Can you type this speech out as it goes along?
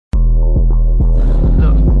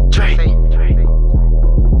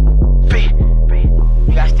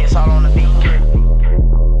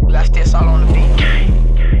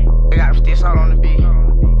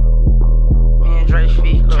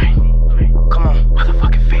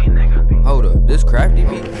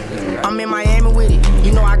in Miami with it.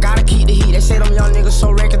 You know I gotta keep the heat. They say them young niggas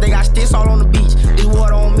so red 'cause they got sticks all on the beach. This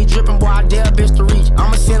water on me dripping, boy, I dare a bitch to reach.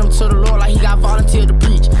 I'ma send him to the Lord like he got volunteered to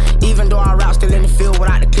preach. Even though I rap still in the field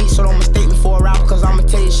without the cleats, so don't mistake me for a rapper, 'cause I'ma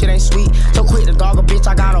tell you shit ain't sweet. So quick to dog a bitch,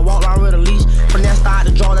 I gotta walk line with a leash. Finesse out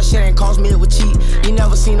the draw, that shit ain't cost me, it was cheap. You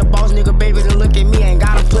never seen a boss nigga, baby, then look at me. Ain't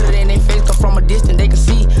gotta put it in their face, 'cause from a distance they can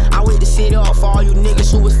see. I wait the city up for all you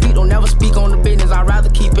niggas who was feet. Don't never speak on the business, I'd rather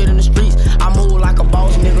keep it in the streets. I move like a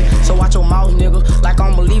boss nigga, so watch your mouth nigga. Like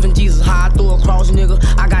I'm believing Jesus, how I threw a cross nigga.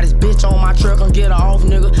 I got his bitch on my truck, and get her off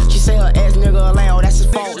nigga. She say her ex nigga a lamb, that's his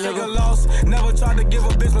fault nigga. Lost, never tried to give a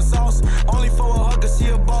bitch my sauce. Only for a hug 'cause she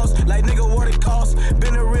a boss. Like nigga what it cost.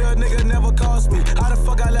 Been a real nigga, never cost me. How the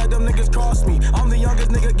fuck I let them niggas cross me? I'm the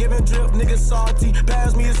youngest nigga giving drip, niggas salty.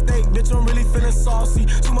 Pass me a steak, bitch, I'm really feeling saucy.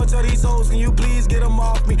 Too much of these hoes, can you please get them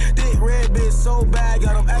off me? Thick red bitch, so bad,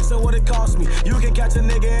 got them asking what it cost me. You can catch a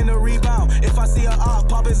nigga in the rebound. If I see a op,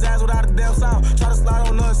 pop his ass without a damn sound. Try to slide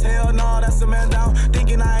on us, hell nah, that's a man down.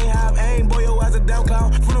 Thinking I ain't have aim, boy, yo, as a damn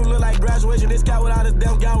clown. Fruit look like graduation, this cat without his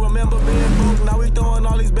damn gown. Remember being broke, now we throwing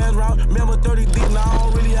all these bands round. Remember 30 deep, now I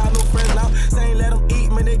don't really have no friends now. Saying let them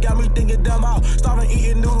eat, man, they got me thinking dumb out. Starving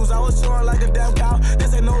eating noodles, I was soaring like a damn cow.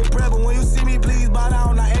 This ain't no bread, but when you see me, please bow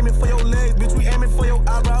down. Not aiming for your legs, bitch, we aiming for your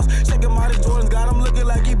eyebrows. Check him out, his Jordans got him looking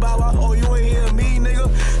like he bow out. Oh, you ain't hear me, nigga.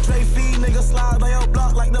 Drefee, nigga, slide by your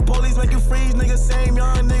block like the police make you freeze, nigga. Same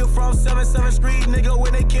young nigga from 77th Street, nigga.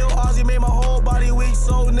 When they kill Ozzy, made my whole body weak,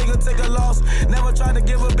 so nigga, take a loss. Never tried to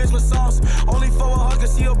give a bitch with sauce. Only for a hug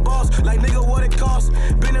 'cause she a boss. Like nigga, what it cost?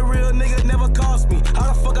 Been a real nigga, never cost me. How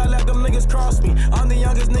the fuck I let them niggas cross me? I'm the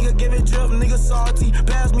youngest nigga, giving drip, nigga salty.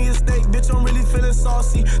 Pass me a steak, bitch, I'm really feeling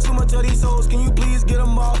saucy. Too much of these hoes, can you please get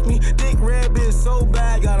them off me? Thick red bitch, so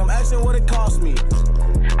bad, got them asking what it cost me.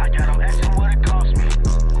 I got them asking what it cost me.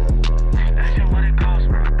 Asking what it cost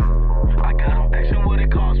me. I got them asking what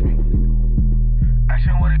it cost me.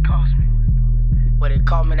 Asking what it cost me. What they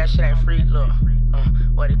call me, that shit ain't free, look.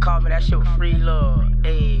 What they call me, that shit was free, look.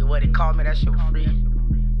 Ayy, what they call me, that shit was free.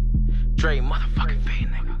 Dre, motherfucking fade,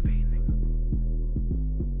 nigga.